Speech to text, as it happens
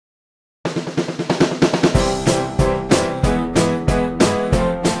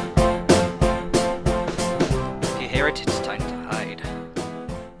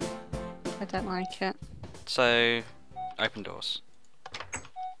like it. So, open doors.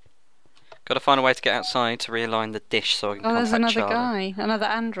 Got to find a way to get outside to realign the dish so I can Oh, contact there's another Charlie. guy, another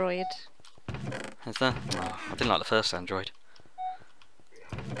android. Is there? Oh, I didn't like the first android.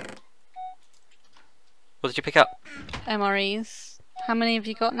 What did you pick up? MREs. How many have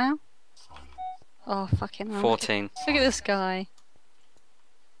you got now? Oh, fucking hell. 14. Look at this guy.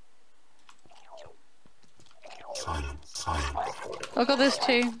 Oh god, there's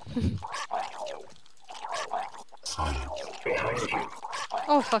 2.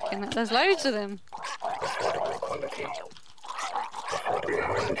 Oh fucking hell, there's loads of them.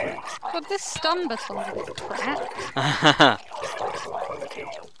 God, this stun baton's a bit crap.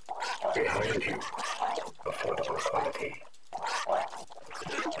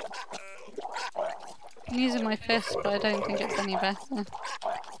 I'm using my fist, but I don't think it's any better.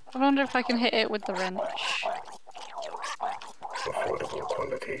 I wonder if I can hit it with the wrench.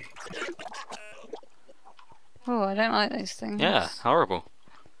 Oh, I don't like those things. Yeah, horrible.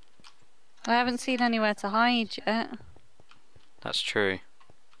 I haven't seen anywhere to hide yet. That's true.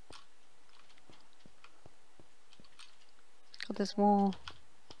 God, there's more.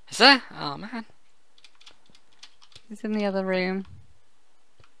 Is there? Oh man. He's in the other room.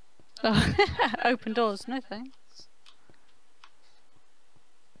 Oh, open doors, no thanks.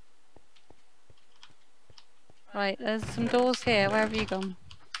 Right, there's some doors here. Where have you gone?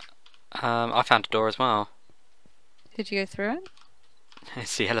 I found a door as well. Did you go through it?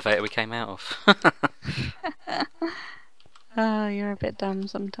 It's the elevator we came out of. Oh, you're a bit dumb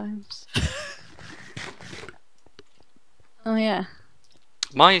sometimes. Oh yeah.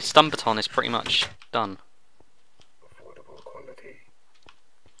 My stun baton is pretty much done.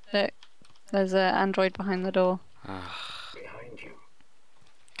 Look, there's an android behind the door.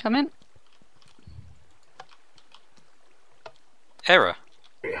 Come in. Error.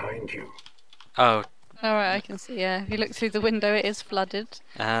 Behind you. Oh. Alright, I can see, yeah. If you look through the window, it is flooded.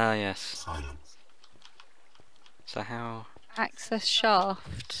 Ah, yes. Silence. So how... Access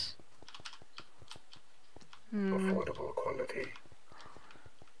shaft. Affordable quality.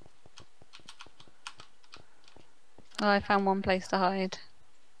 Oh, I found one place to hide.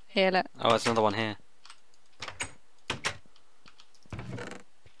 Here, look. Oh, there's another one here.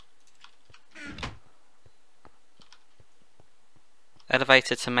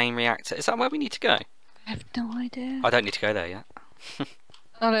 Elevator to main reactor. Is that where we need to go? I have no idea. I don't need to go there yet.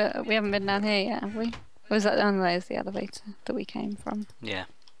 Oh, look, we haven't been down here yet, have we? Or is that down there is the elevator that we came from? Yeah.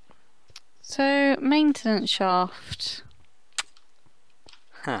 So, maintenance shaft.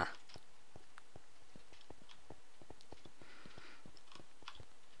 Huh.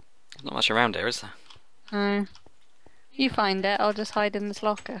 Not much around here, is there? No. You find it, I'll just hide in this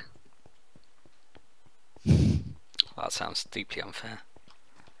locker. Well, that sounds deeply unfair.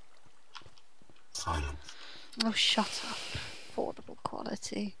 Silence. Oh, shut up. Affordable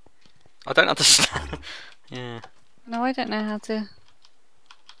quality. I don't understand. Yeah. No, I don't know how to...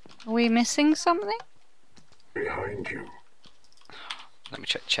 Are we missing something? Behind you. Let me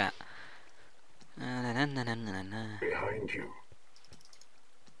check chat. Behind you.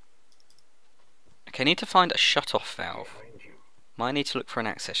 Okay, need to find a shut-off valve. Behind you. Might need to look for an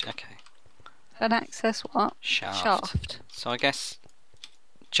access. Okay. An access what? Shaft. Shaft. So I guess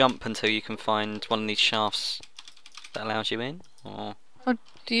jump until you can find one of these shafts that allows you in, or Or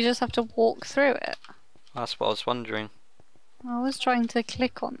do you just have to walk through it? that's what I was wondering. I was trying to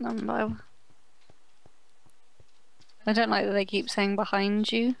click on them, but I don't like that they keep saying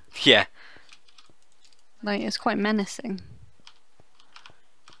behind you. Yeah. Like, it's quite menacing.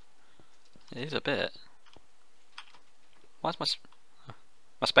 It is a bit. Why's my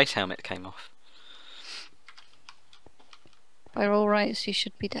space helmet came off? By all rights, you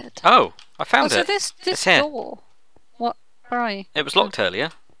should be dead. Oh, I found So it. this It's here. door. What? Where are you? It was locked earlier.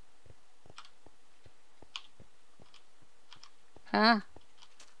 Ah.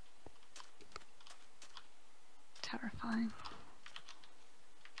 Terrifying.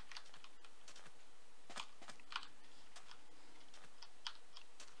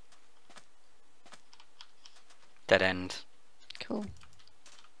 Dead end. Cool.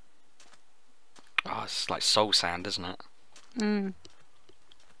 Oh, it's like soul sand, isn't it? Mm.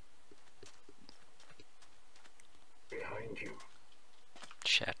 Behind you.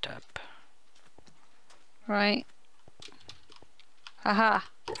 Shut up. Right. Aha.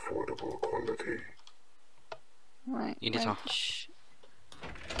 Affordable quality. Right. You need to- wrench.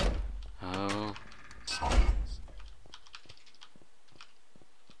 Oh. Silence.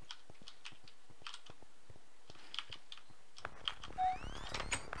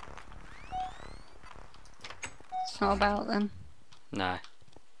 It's not about then. No.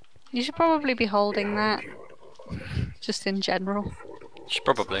 You should probably be holding that, just in general.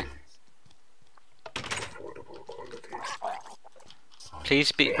 Probably.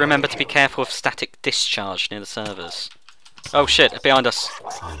 Please remember to be careful of static discharge near the servers. Oh shit, behind us.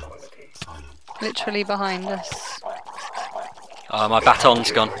 Literally behind us. Oh, my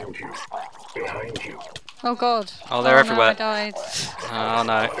baton's gone. Oh god. Oh, they're everywhere. No, I died. Oh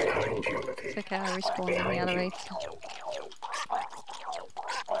no. It's okay, I respawned in the elevator.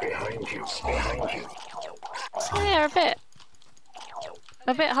 Yeah,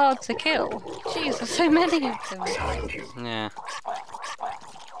 a bit hard to kill. Jeez, there's so many of them. Yeah.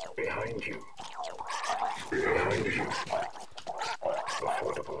 Behind you. Behind you.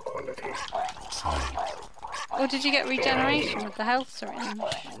 Affordable quality. Or did you get regeneration with the health syringe?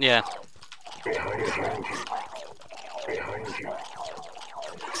 Yeah. Behind you. Behind you.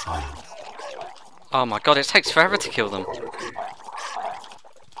 Oh my god, it takes forever to kill them.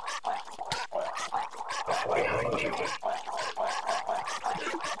 Behind you.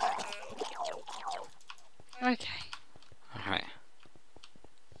 Okay. Alright.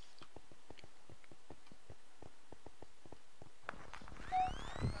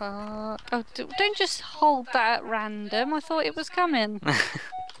 Oh, don't just hold that at random. I thought it was coming.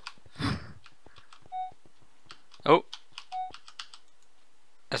 Oh.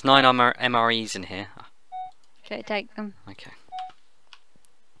 There's 9 MREs in here. Okay, take them. Okay.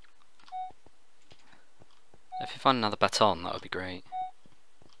 If you find another baton, that would be great.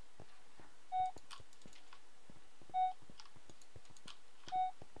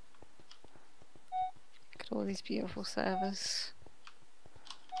 Look at all these beautiful servers.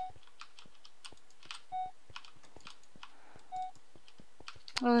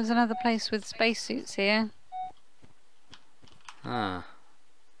 Oh, there's another place with spacesuits here. Ah.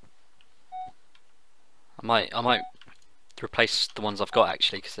 I might replace the ones I've got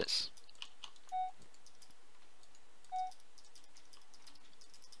actually, because it's...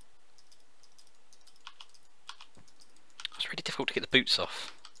 It's really difficult to get the boots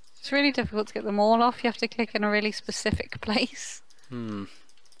off. It's really difficult to get them all off. You have to click in a really specific place. Hmm.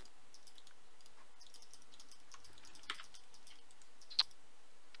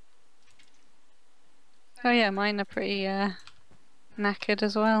 Oh yeah, mine are pretty knackered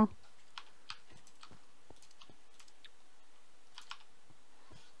as well.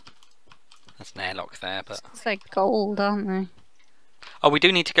 There's an airlock there, but... It's like gold, aren't they? Oh, we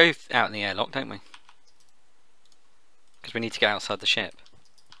do need to go out in the airlock, don't we? Because we need to get outside the ship.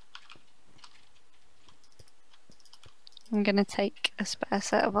 I'm gonna take a spare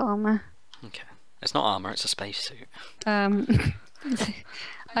set of armor. Okay. It's not armour, it's a spacesuit. I'm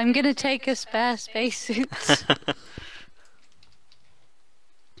gonna take a spare spacesuit.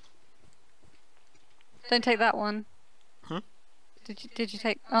 Don't take that one. Hmm? Did you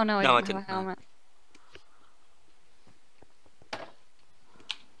take? Oh no, I didn't have a helmet.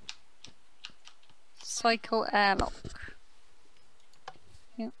 Cycle airlock.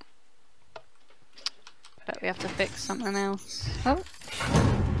 Yep. Bet we have to fix something else. Oh.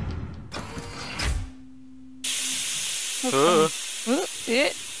 Oh,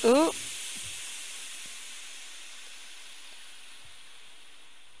 yeah. Oh.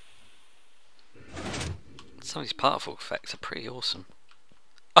 Some of these particle effects are pretty awesome.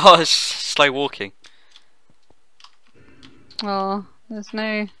 Oh, it's slow walking. Oh, there's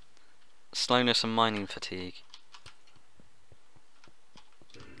no... Slowness and mining fatigue.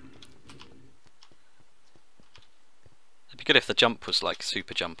 It'd be good if the jump was like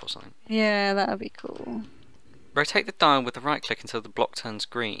super jump or something. Yeah, that would be cool. Rotate the dial with the right click until the block turns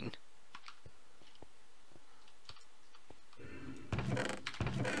green.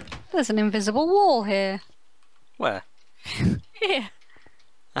 There's an invisible wall here. Where? Here.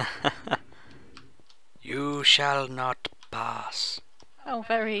 You shall not pass. Oh,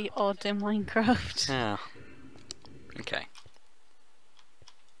 very odd in Minecraft. Yeah. Okay.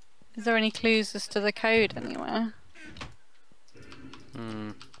 Is there any clues as to the code anywhere?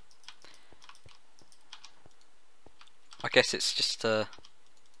 Hmm. I guess it's just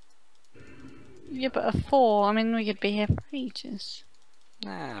Yeah, but a 4, I mean, we could be here for ages.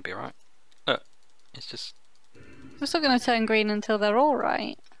 Nah, that'll be alright. It's just... We're still going to turn green until they're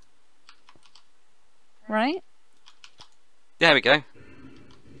alright. Right? There we go.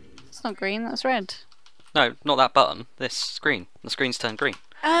 It's not green, that's red. No, not that button. This screen. The screen's turned green.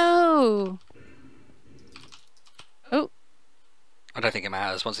 Oh! Oh! I don't think it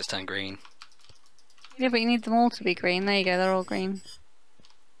matters once it's turned green. Yeah, but you need them all to be green. There you go, they're all green.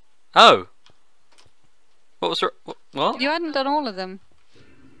 Oh! What was... What? You hadn't done all of them.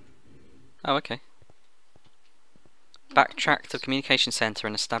 Oh, okay. Backtrack to the communication centre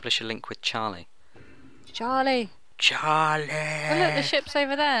and establish a link with Charlie. Charlie. Charlie! Oh look, the ship's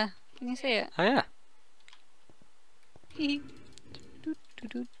over there. Can you see it? Oh yeah.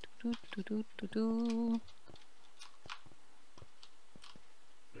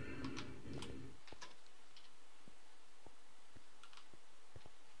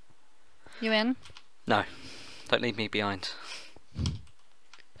 You in? No. Don't leave me behind.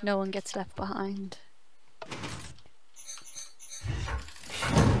 No one gets left behind.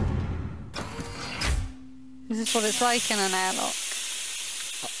 Is this what it's like in an airlock?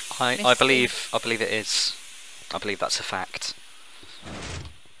 I believe it is. I believe that's a fact.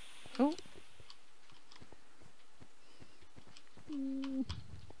 Oh.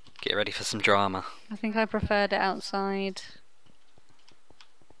 Get ready for some drama. I think I preferred it outside.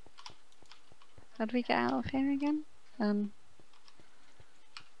 How do we get out of here again?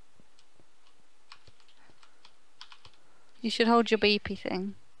 You should hold your beepy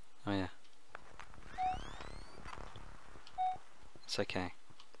thing. Oh yeah. It's okay.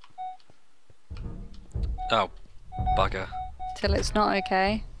 Oh, bugger. Till it's not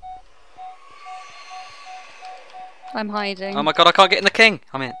okay. I'm hiding. Oh my god, I can't get in the king!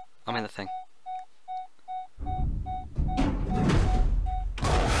 I'm in the thing.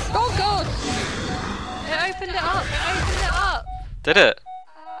 Oh god! It opened it up! It opened it up! Did it?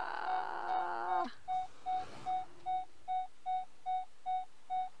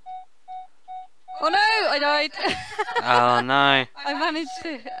 Oh no! I died! Oh no. I managed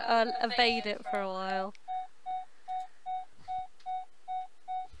to evade it for a while.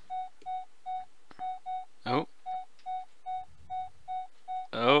 Oh.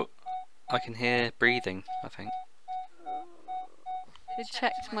 Oh. I can hear breathing, I think. It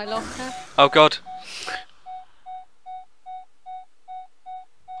checked my locker. Oh god.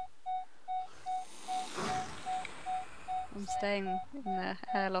 I'm staying in the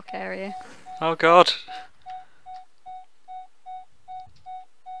airlock area. Oh god.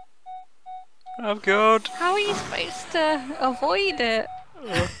 Oh god. How are you supposed to avoid it?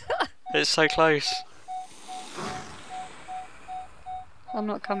 It's so close. I'm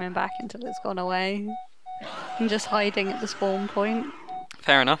not coming back until it's gone away. I'm just hiding at the spawn point.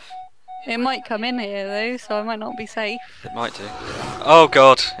 Fair enough. It might come in here though, so I might not be safe. It might do. Oh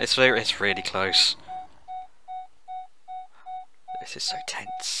god, it's really close. This is so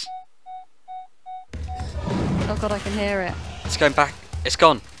tense. Oh god, I can hear it. It's going back. It's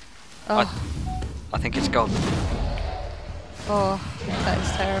gone. Oh, I think it's gone. oh, that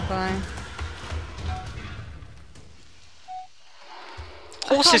is terrifying.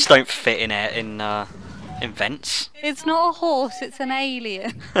 Horses don't fit in vents. It's not a horse, it's an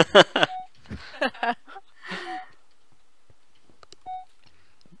alien.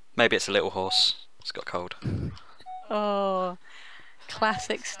 Maybe it's a little horse. It's got cold. Oh,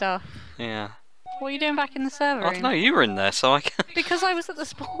 classic stuff. Yeah. What are you doing back in the server I room? don't know. You were in there, so I can. Because I was at the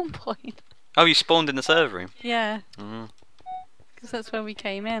spawn point. Oh, you spawned in the server room. Yeah, Mm, because that's where we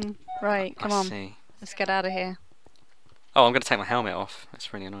came in. Right, come I on, see. let's get out of here. Oh, I'm going to take my helmet off.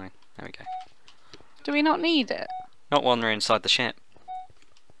 That's really annoying. There we go. Do we not need it? Not when we're inside the ship.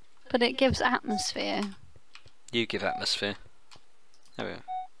 But it gives atmosphere. You give atmosphere. There we go.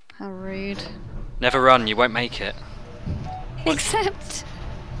 How rude. Never run. You won't make it. Except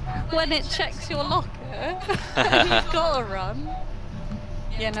when it checks your locker. You've got to run.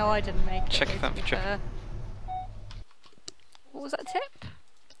 Yeah, no, I didn't make it. Check though, if that to be for check. fair. What was that tip?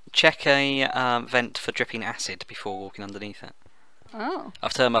 Check a vent for dripping acid before walking underneath it. Oh.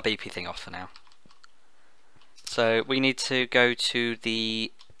 I've turned my BP thing off for now. So we need to go to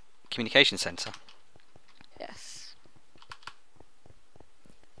the communication centre. Yes.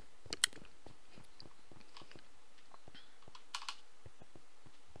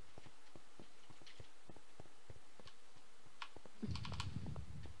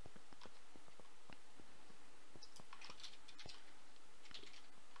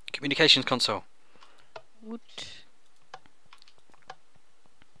 Communications console. Wood.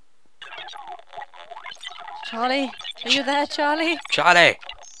 Charlie? Are you there, Charlie? Charlie!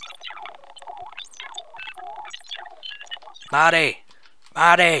 Marty!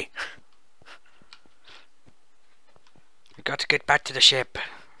 Marty! We've got to get back to the ship.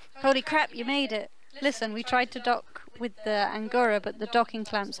 Holy crap, you made it. Listen, we tried to dock with the Agura, but the docking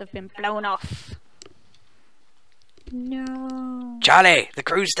clamps have been blown off. No. Charlie, the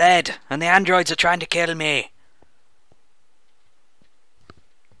crew's dead, and the androids are trying to kill me.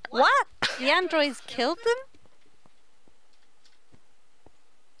 What? The androids killed them?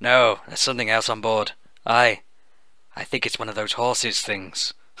 No, there's something else on board. I think it's one of those horses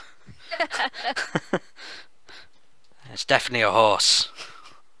things. It's definitely a horse.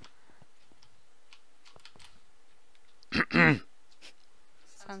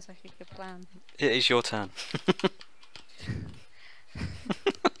 Sounds like a good plan. It is your turn.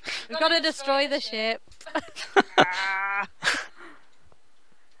 We've got to destroy the ship.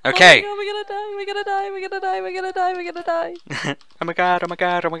 Okay. Oh my god, we're gonna die, we're gonna die, we're gonna die, we're gonna die, we're gonna die. Oh my god, oh my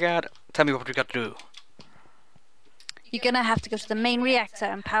god, oh my god. Tell me what we got to do. You're gonna have to go to the main reactor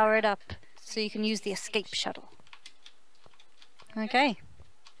and power it up so you can use the escape shuttle. Okay,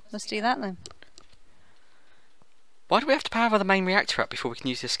 let's do that then. Why do we have to power the main reactor up before we can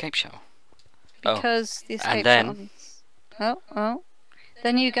use the escape shuttle? Because the escape and then... shuttle is... Oh.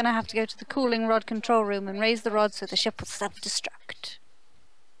 Then you're gonna have to go to the cooling rod control room and raise the rod so the ship will self-destruct.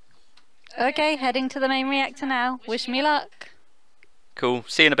 Okay, heading to the main reactor now. Wish me luck. Cool.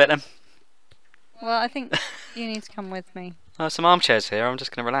 See you in a bit then. Well, I think you need to come with me. Oh, some armchairs here. I'm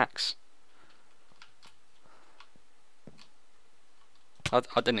just going to relax. I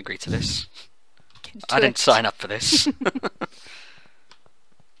didn't agree to this. I didn't sign up for this.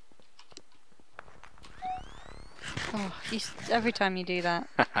 Oh, every time you do that,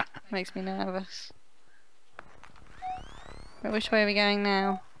 makes me nervous. Right, which way are we going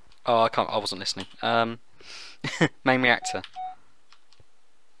now? Oh, I wasn't listening. Main reactor.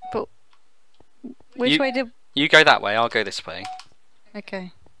 But which way did... You go that way, I'll go this way.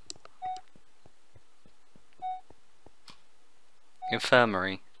 Okay.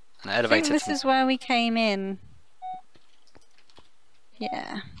 Infirmary. An I elevator. think this is where we came in.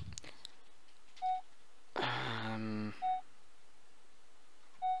 Yeah.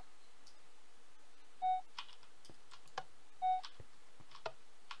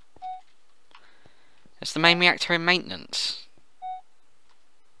 Is the main reactor in maintenance?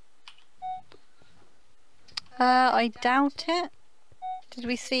 I doubt it. Did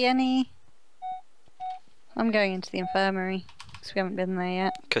we see any? I'm going into the infirmary because we haven't been there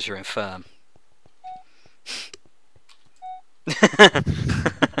yet. Because you're infirm.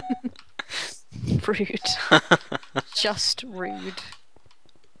 Rude. Just rude.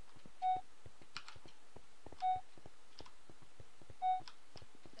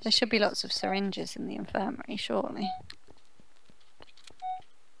 There should be lots of syringes in the infirmary, surely.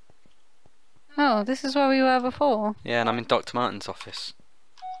 Oh, this is where we were before. Yeah, and I'm in Dr. Martin's office.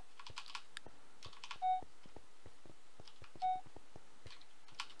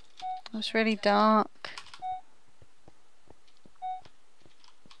 It's really dark.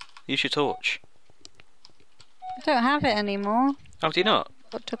 Use your torch. I don't have it anymore. Oh, do you not?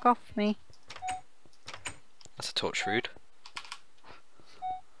 What took off me? That's a torch, rude.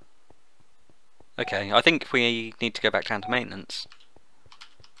 Okay, I think we need to go back down to maintenance.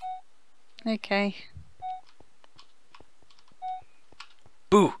 Okay.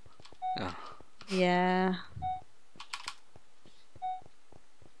 Boo! Oh. Yeah.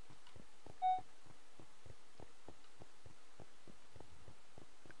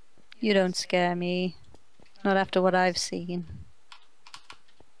 You don't scare me. Not after what I've seen.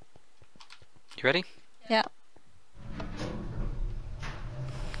 You ready? Yeah.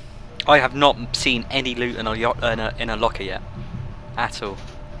 I have not seen any loot in a locker yet. At all.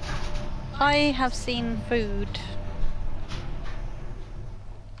 I have seen food.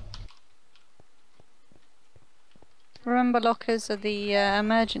 Remember, lockers are the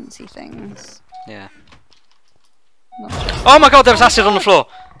emergency things. Yeah. Not just... Oh my god, there was acid on the floor!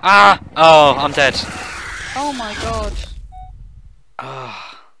 Ah! Oh, I'm dead. Oh my god. Ah.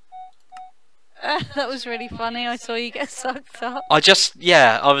 That was really funny. I saw you get sucked up. I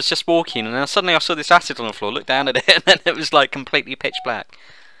was just walking and then suddenly I saw this acid on the floor, looked down at it and then it was like completely pitch black.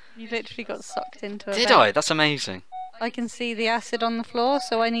 You literally got sucked into it. Did I? That's amazing. I can see the acid on the floor,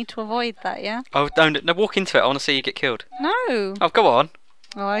 so I need to avoid that, yeah? Oh, no, walk into it, I want to see you get killed. No! Oh, go on.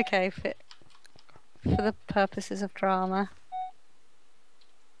 Oh, okay, for the purposes of drama.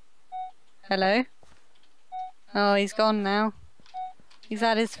 Hello? Oh, he's gone now. He's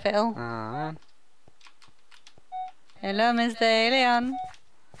had his fill. Oh, man. Hello, Mr. Alien.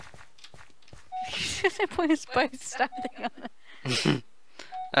 We're both standing on it.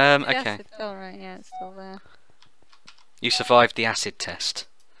 Okay. Yes, oh, right, yeah, it's still there. You survived the acid test.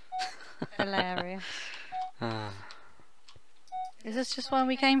 Hilarious. Is this just where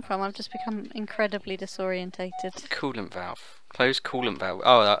we came from? I've just become incredibly disorientated. Coolant valve. Close coolant valve.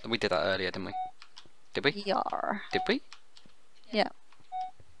 Oh, we did that earlier, didn't we? Did we? Yar. Did we? Yeah.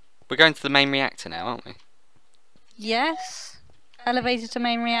 We're going to the main reactor now, aren't we? Yes. Elevator to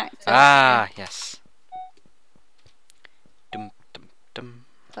main reactor. Ah, yes. Dum dum dum.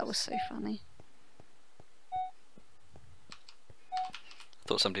 That was so funny. I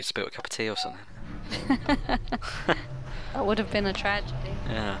thought somebody spilled a cup of tea or something. That would have been a tragedy.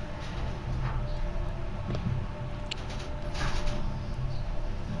 Yeah.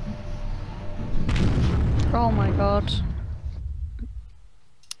 Oh my god.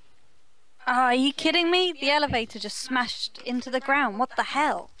 Are you kidding me? The elevator just smashed into the ground. What the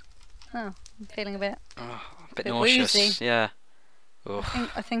hell? Oh, I'm feeling a bit Bit Bit nauseous. woozy. Yeah. Oof.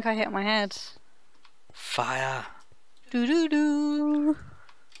 I think I hit my head. Fire. Doo doo doo.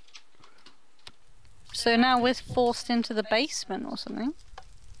 So now we're forced into the basement or something.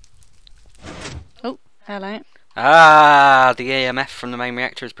 Oh, hello. Ah, the AMF from the main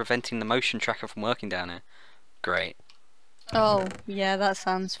reactor is preventing the motion tracker from working down here. Great. Oh, yeah, that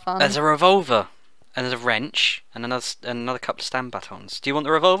sounds fun. There's a revolver, and there's a wrench, and another couple of stun batons. Do you want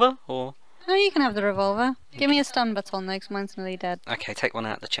the revolver, or...? No, you can have the revolver. Give me a stun baton though, 'cause mine's nearly dead. Okay, take one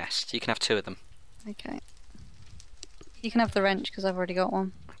out of the chest. You can have 2 of them. Okay. You can have the wrench, because I've already got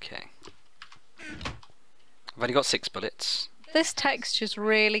one. Okay. I've only got 6 bullets. This texture's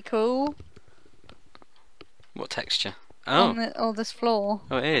really cool. What texture? Oh. On this floor.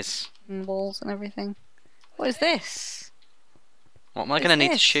 Oh, it is. And walls and everything. What is this? What am I What going to is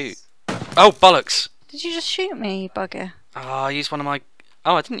need to this? shoot? Oh, bollocks! Did you just shoot me, bugger? Oh, I used one of my...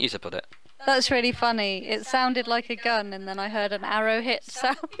 Oh, I didn't use a bullet. That's really funny. It sounded like a gun and then I heard an arrow hit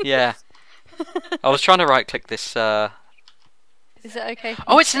sound. Yeah. I was trying to right-click this, Is it okay?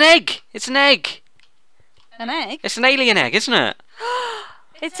 Oh, it's an egg! It's an egg! An egg? It's an alien egg, isn't it?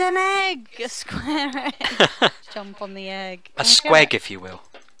 It's an egg! A square egg. Jump on the egg. A squegg, if you will.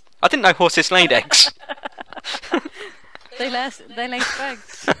 I didn't know horses laid eggs. They lay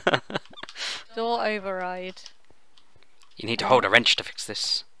squeggs. Door override. You need to hold a wrench to fix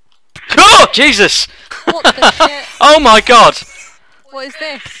this. Oh, Jesus! What the shit? Oh my god! What is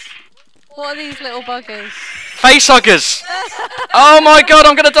this? What are these little buggers? Facehuggers! Oh my god,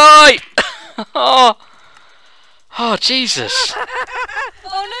 I'm gonna die! Oh, oh Jesus!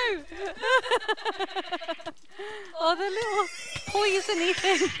 Oh no! Oh, the little poisony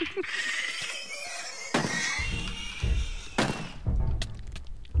thing.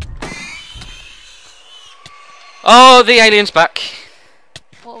 Oh, the alien's back.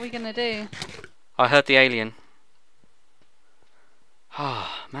 What are we gonna do? I heard the alien. Oh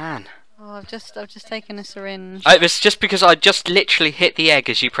man. Oh, I've just taken a syringe. It was just because I just literally hit the egg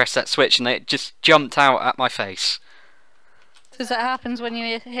as you press that switch, and it just jumped out at my face. Because that happens when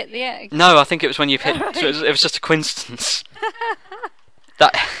you hit the egg. No, I think it was when you hit. So it was just a coincidence.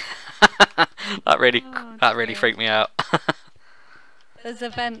 That that really freaked me out. There's a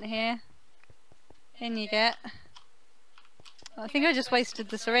vent here. In you get. I think I just wasted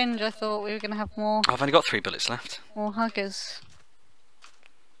the syringe. I thought we were gonna have more I've only got 3 bullets left. huggers.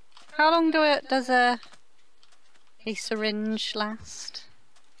 How long does a syringe last?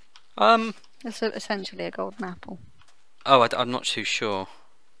 It's essentially a golden apple. Oh, I'm not too sure.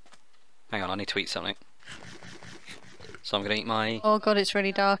 Hang on, I need to eat something. So I'm gonna eat my Oh god, it's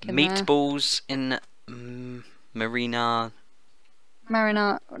really dark in there. meatballs in marinara.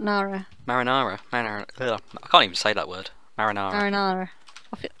 Marinara. Ugh, I can't even say that word. Marinara. Marinara.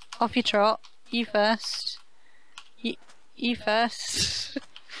 Off your trot. You first. You first.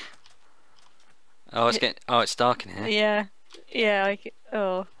 Oh, it's dark in here. Yeah. Yeah.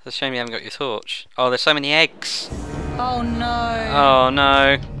 Oh. It's a shame you haven't got your torch. Oh, there's so many eggs. Oh no. Oh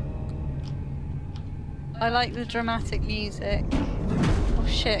no. I like the dramatic music. Oh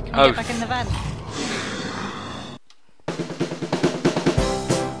shit! Can we Oh. get back in the van?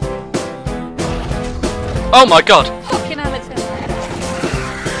 Oh my god.